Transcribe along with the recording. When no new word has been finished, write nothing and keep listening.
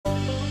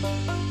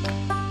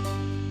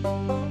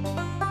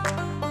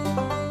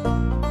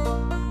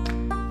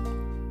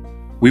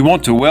We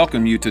want to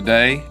welcome you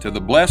today to the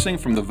Blessing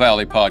from the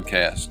Valley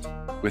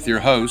podcast with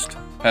your host,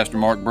 Pastor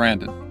Mark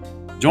Brandon.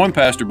 Join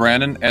Pastor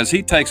Brandon as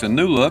he takes a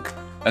new look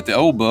at the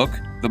old book,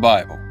 the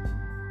Bible.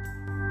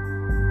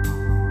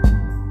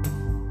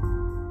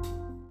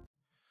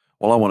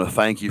 Well, I want to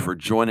thank you for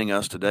joining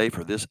us today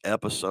for this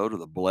episode of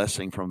the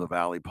Blessing from the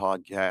Valley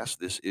podcast.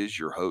 This is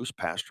your host,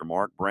 Pastor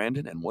Mark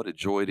Brandon, and what a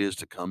joy it is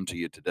to come to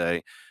you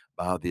today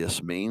by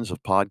this means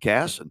of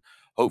podcasts. And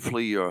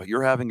hopefully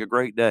you're having a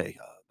great day.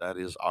 That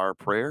is our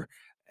prayer.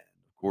 And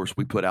of course,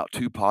 we put out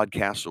 2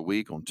 podcasts a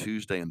week on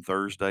Tuesday and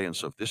Thursday. And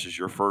so if this is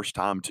your first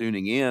time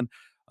tuning in,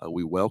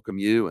 we welcome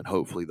you, and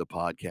hopefully the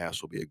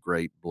podcast will be a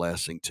great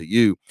blessing to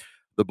you.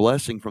 The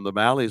Blessing from the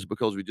Valley is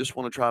because we just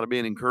want to try to be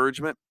an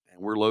encouragement.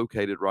 And we're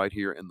located right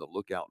here in the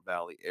Lookout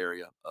Valley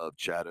area of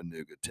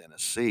Chattanooga,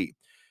 Tennessee.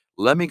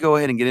 Let me go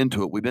ahead and get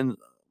into it. We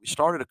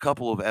started a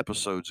couple of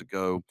episodes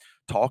ago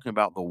talking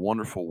about the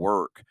wonderful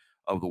work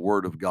of the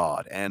Word of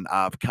God, and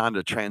I've kind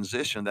of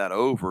transitioned that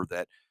over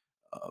that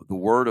the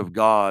Word of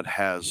God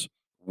has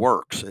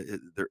works.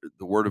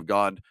 The Word of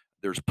God,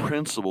 there's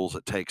principles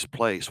that takes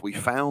place. We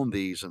found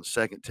these in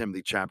 2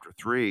 Timothy chapter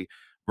 3,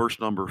 verse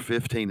number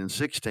 15 and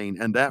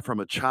 16, and that from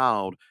a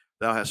child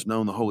thou hast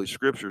known the Holy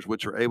Scriptures,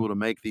 which are able to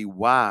make thee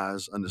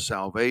wise unto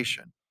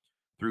salvation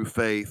through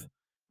faith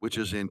which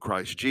is in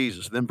Christ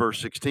Jesus. Then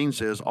verse 16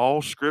 says,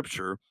 all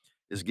Scripture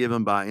is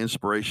given by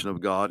inspiration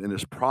of God and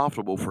is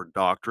profitable for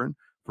doctrine,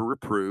 for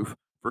reproof,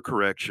 for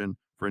correction,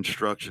 for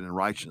instruction in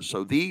righteousness.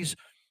 So these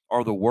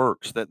are the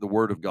works that the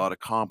Word of God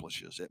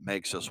accomplishes. It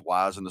makes us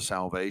wise unto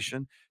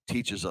salvation,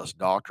 teaches us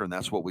doctrine.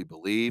 That's what we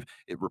believe.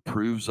 It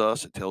reproves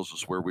us. It tells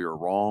us where we are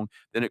wrong.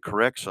 Then it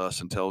corrects us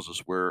and tells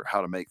us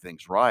how to make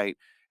things right.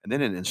 And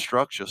then it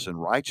instructs us in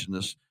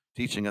righteousness,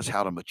 teaching us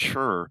how to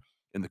mature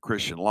in the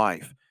Christian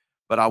life.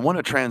 But I want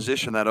to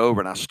transition that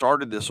over, and I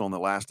started this on the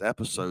last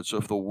episode. So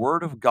if the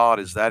Word of God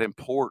is that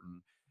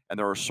important, and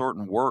there are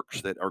certain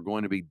works that are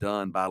going to be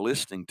done by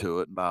listening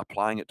to it and by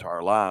applying it to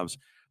our lives,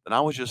 then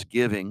I was just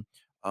giving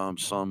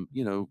some,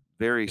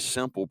 very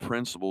simple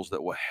principles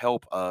that will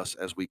help us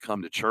as we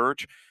come to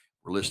church.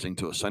 We're listening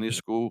to a Sunday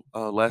school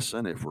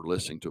lesson, if we're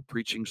listening to a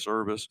preaching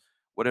service,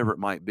 whatever it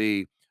might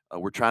be,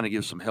 we're trying to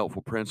give some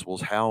helpful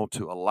principles how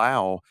to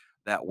allow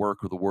that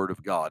work of the Word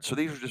of God. So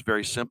these are just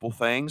very simple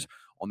things.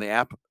 On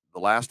the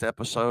last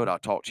episode, I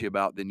talked to you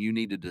about then you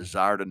need to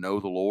desire to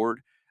know the Lord.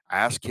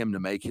 Ask Him to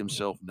make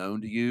Himself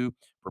known to you.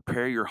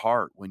 Prepare your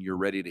heart when you're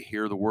ready to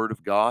hear the Word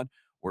of God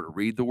or to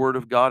read the Word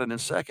of God. And then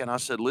second, I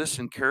said,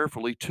 listen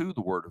carefully to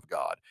the Word of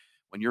God.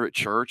 When you're at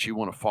church, you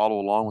want to follow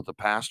along with the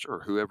pastor or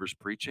whoever's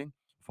preaching,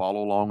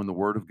 follow along in the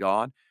Word of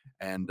God,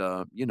 and,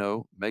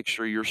 make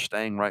sure you're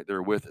staying right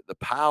there with it. The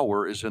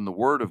power is in the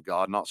Word of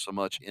God, not so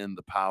much in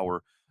the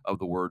power of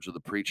the words of the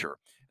preacher.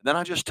 And then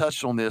I just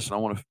touched on this, and I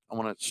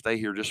want to stay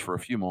here just for a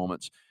few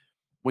moments.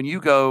 When you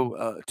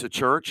go to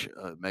church,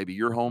 maybe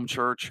your home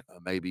church,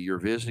 maybe you're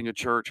visiting a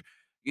church,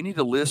 you need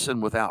to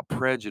listen without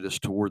prejudice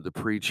toward the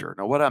preacher.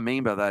 Now, what I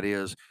mean by that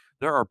is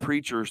there are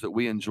preachers that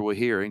we enjoy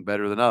hearing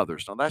better than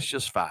others. Now, that's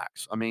just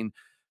facts. I mean,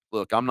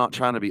 look, I'm not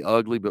trying to be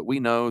ugly, but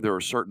we know there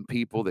are certain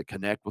people that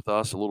connect with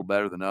us a little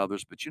better than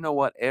others. But you know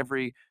what?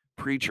 Every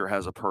preacher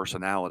has a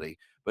personality.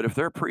 But if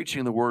they're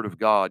preaching the Word of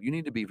God, you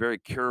need to be very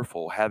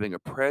careful having a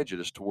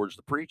prejudice towards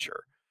the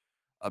preacher.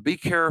 Be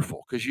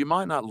careful, because you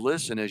might not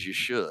listen as you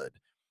should.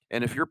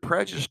 And if you're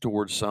prejudiced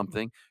towards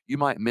something, you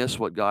might miss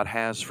what God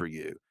has for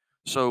you.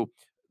 So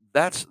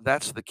that's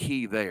the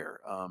key there.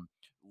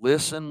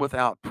 Listen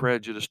without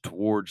prejudice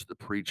towards the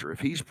preacher. If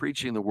he's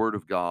preaching the Word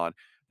of God,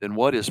 then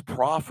what is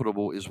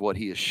profitable is what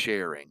he is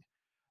sharing.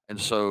 And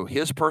so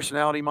his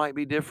personality might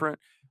be different,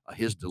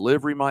 his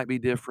delivery might be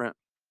different,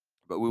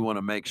 but we want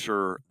to make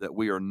sure that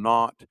we are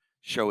not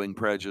showing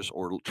prejudice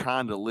or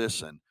trying to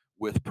listen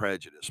with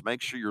prejudice.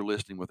 Make sure you're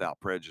listening without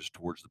prejudice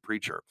towards the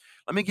preacher.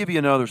 Let me give you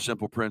another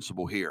simple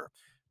principle here.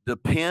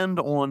 Depend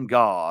on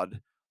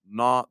God,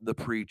 not the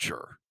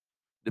preacher.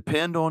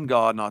 Depend on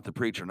God, not the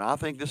preacher. Now, I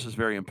think this is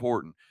very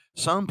important.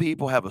 Some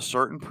people have a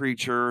certain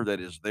preacher that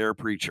is their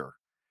preacher.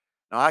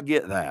 Now, I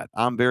get that.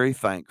 I'm very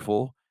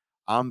thankful.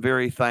 I'm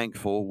very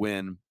thankful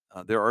when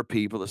there are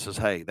people that says,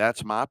 "Hey,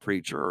 that's my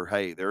preacher," or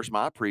 "Hey, there's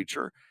my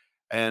preacher."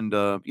 And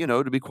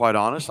to be quite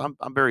honest,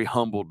 I'm very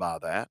humbled by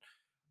that.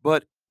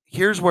 But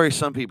here's where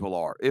some people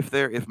are.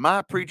 If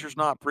my preacher's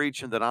not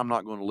preaching, then I'm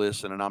not going to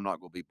listen and I'm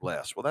not going to be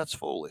blessed. Well, that's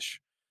foolish.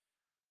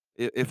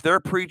 If their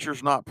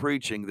preacher's not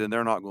preaching, then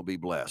they're not going to be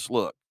blessed.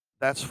 Look,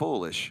 that's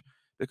foolish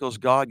because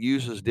God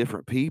uses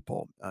different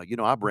people.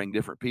 I bring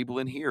different people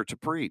in here to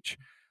preach.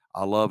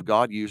 I love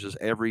God uses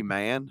every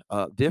man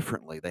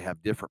differently. They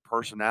have different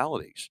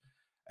personalities.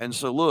 And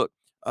so, look,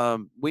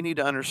 we need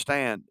to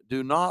understand,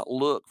 do not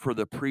look for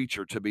the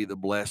preacher to be the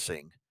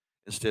blessing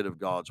instead of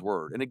God's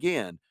word. And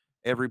again,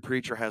 every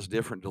preacher has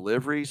different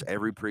deliveries.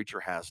 Every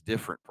preacher has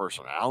different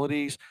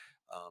personalities.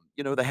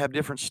 They have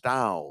different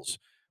styles.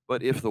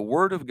 But if the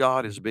word of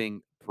God is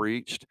being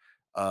preached,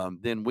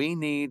 then we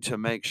need to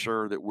make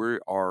sure that we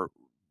are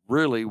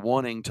really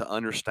wanting to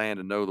understand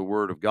and know the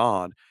word of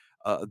God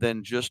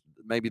than just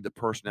maybe the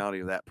personality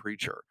of that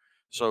preacher.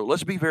 So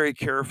let's be very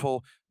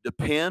careful.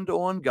 Depend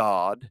on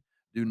God.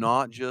 Do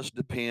not just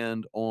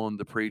depend on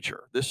the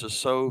preacher. This is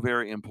so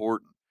very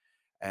important.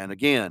 And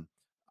again,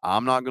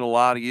 I'm not going to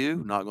lie to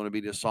you, not going to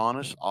be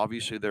dishonest.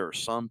 Obviously, there are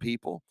some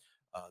people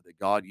that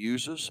God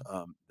uses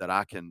that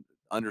I can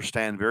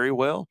understand very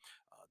well.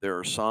 There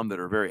are some that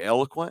are very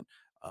eloquent.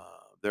 Uh,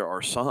 there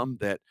are some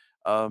that,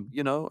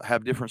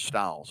 have different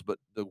styles, but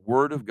the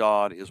Word of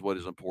God is what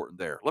is important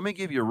there. Let me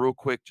give you a real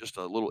quick, just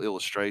a little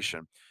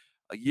illustration.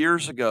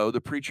 Years ago, the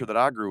preacher that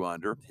I grew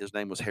under, his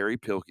name was Harry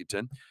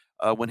Pilkington.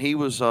 When he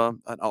was an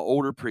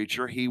older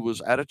preacher, he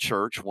was at a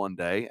church one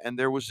day, and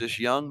there was this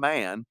young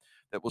man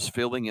that was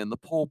filling in the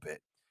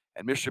pulpit.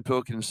 And Mr.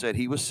 Pilkington said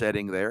he was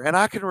sitting there, and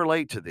I can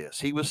relate to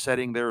this. He was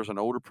sitting there as an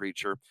older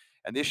preacher,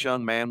 and this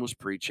young man was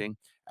preaching.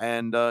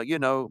 And,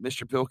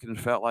 Mr. Pilkington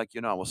felt like,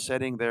 I was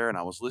sitting there and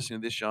I was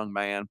listening to this young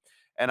man,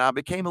 and I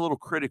became a little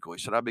critical. He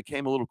said, I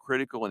became a little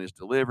critical in his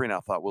delivery, and I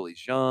thought, well,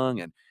 he's young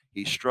and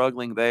he's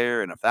struggling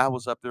there. And if I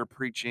was up there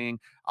preaching,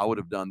 I would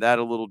have done that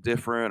a little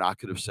different. I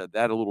could have said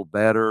that a little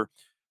better.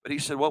 But he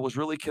said, what was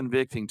really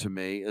convicting to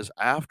me is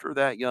after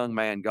that young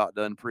man got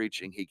done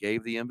preaching, he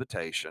gave the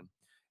invitation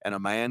and a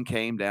man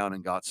came down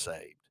and got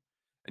saved.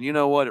 And you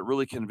know what? It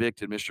really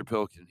convicted Mr.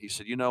 Pilkington. He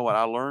said, you know what?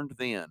 I learned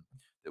then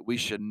that we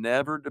should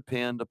never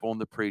depend upon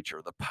the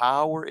preacher. The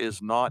power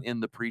is not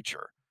in the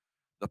preacher.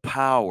 The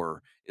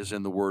power is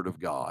in the Word of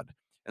God.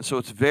 And so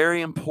it's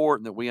very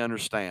important that we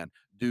understand,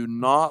 do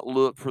not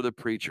look for the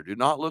preacher. Do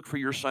not look for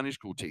your Sunday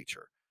school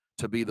teacher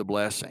to be the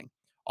blessing.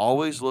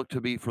 Always look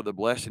to be for the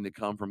blessing to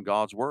come from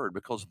God's Word,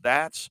 because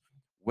that's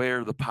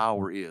where the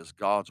power is,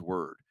 God's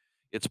Word.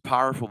 It's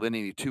powerful than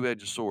any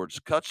two-edged sword.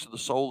 It cuts to the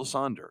soul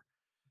asunder.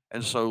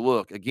 And so,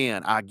 look,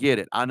 again, I get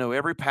it. I know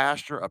every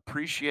pastor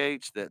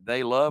appreciates that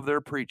they love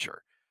their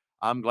preacher.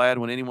 I'm glad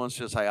when anyone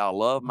says, hey, I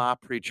love my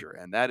preacher,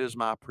 and that is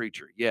my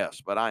preacher.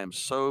 Yes, but I am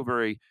so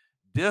very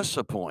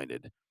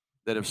disappointed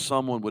that if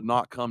someone would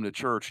not come to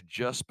church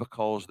just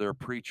because their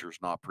preacher's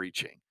not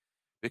preaching,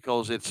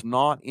 because it's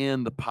not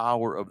in the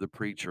power of the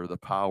preacher, the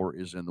power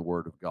is in the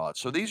Word of God.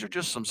 So these are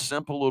just some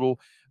simple little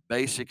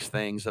basics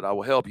things that I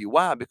will help you.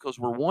 Why? Because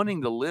we're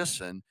wanting to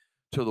listen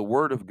to the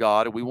Word of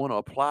God and we want to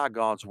apply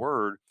God's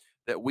Word,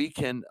 that we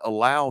can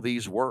allow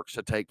these works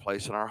to take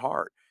place in our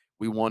heart.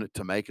 We want it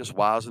to make us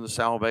wise in the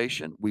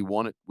salvation. We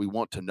want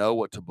to know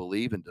what to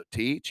believe and to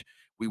teach.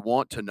 We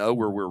want to know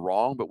where we're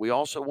wrong, but we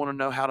also want to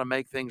know how to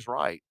make things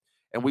right.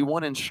 And we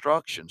want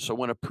instruction. So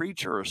when a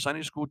preacher or a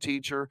Sunday school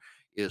teacher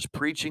is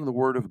preaching the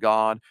Word of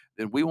God,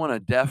 then we want to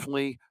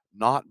definitely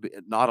not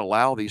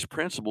allow these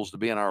principles to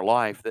be in our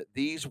life, that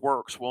these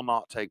works will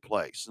not take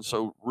place. And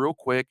so real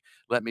quick,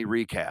 let me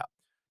recap.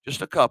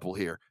 Just a couple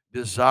here.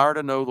 Desire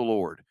to know the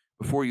Lord.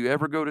 Before you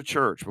ever go to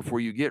church,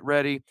 before you get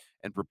ready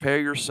and prepare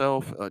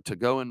yourself to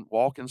go and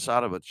walk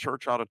inside of a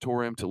church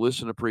auditorium to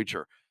listen to a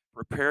preacher,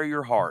 prepare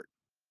your heart.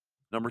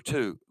 Number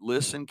two,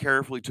 listen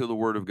carefully to the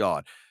Word of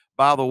God.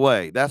 By the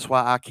way, that's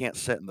why I can't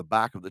sit in the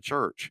back of the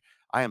church.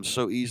 I am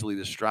so easily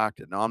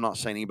distracted. Now, I'm not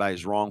saying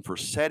anybody's wrong for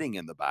sitting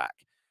in the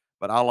back,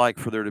 but I like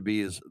for there to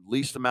be as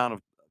least amount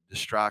of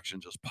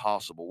distractions as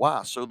possible.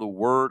 Why? So the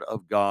Word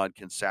of God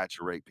can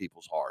saturate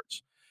people's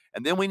hearts.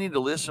 And then we need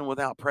to listen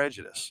without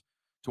prejudice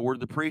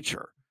toward the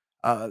preacher.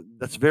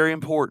 That's very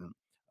important.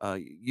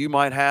 You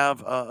might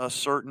have a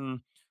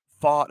certain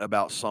thought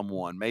about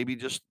someone, maybe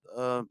just,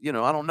 I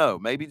don't know,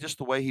 maybe just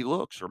the way he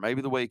looks or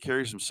maybe the way he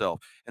carries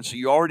himself. And so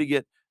you already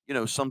get,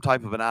 some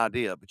type of an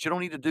idea, but you don't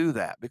need to do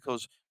that,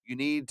 because you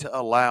need to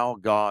allow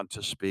God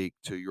to speak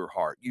to your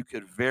heart. You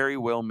could very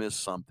well miss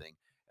something,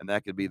 and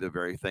that could be the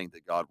very thing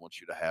that God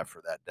wants you to have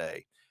for that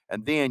day.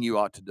 And then you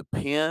ought to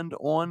depend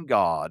on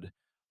God,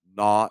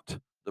 not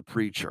the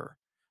preacher.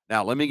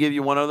 Now, let me give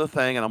you one other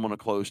thing, and I'm going to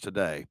close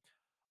today.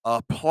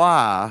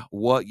 Apply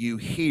what you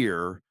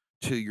hear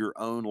to your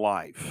own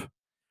life.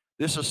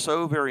 This is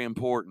so very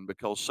important,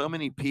 because so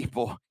many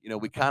people,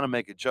 we kind of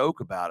make a joke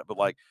about it, but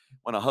like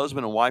when a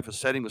husband and wife is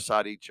sitting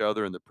beside each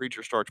other and the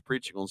preacher starts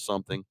preaching on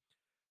something,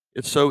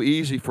 it's so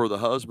easy for the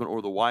husband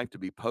or the wife to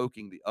be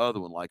poking the other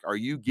one, like, are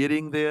you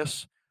getting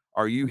this?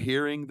 Are you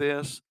hearing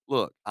this?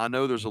 Look, I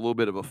know there's a little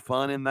bit of a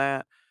fun in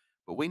that,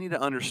 but we need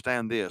to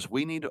understand this.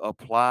 We need to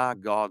apply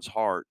God's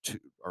heart to,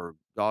 or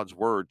God's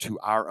word to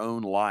our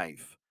own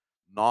life,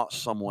 not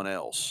someone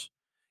else.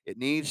 It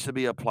needs to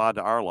be applied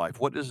to our life.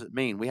 What does it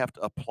mean? We have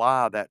to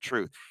apply that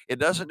truth. It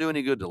doesn't do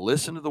any good to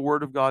listen to the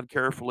word of God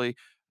carefully,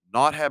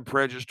 not have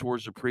prejudice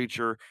towards the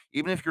preacher,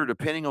 even if you're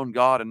depending on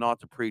God and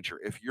not the preacher.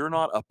 If you're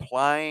not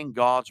applying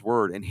God's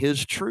word and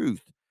his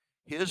truth,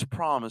 his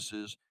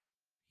promises,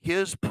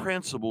 his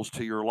principles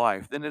to your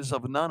life, then it is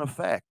of none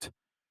effect.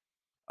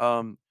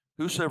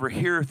 Whosoever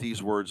heareth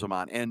these words of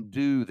mine and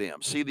do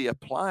them. See, the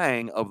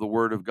applying of the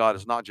word of God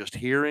is not just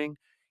hearing,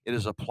 it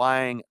is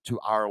applying to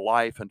our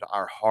life and to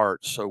our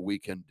heart so we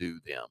can do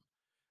them.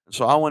 And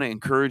so I want to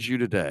encourage you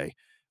today.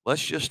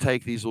 Let's just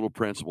take these little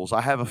principles.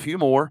 I have a few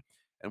more,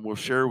 and we'll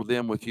share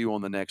them with you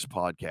on the next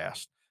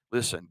podcast.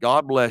 Listen,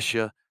 God bless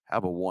you.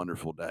 Have a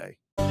wonderful day.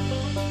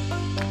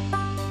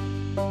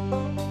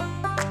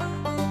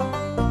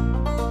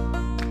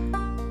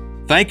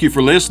 Thank you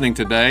for listening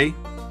today.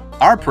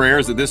 Our prayer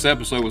is that this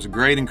episode was a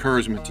great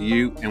encouragement to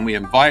you, and we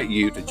invite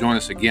you to join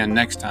us again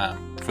next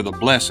time for the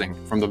Blessing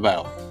from the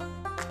Valley.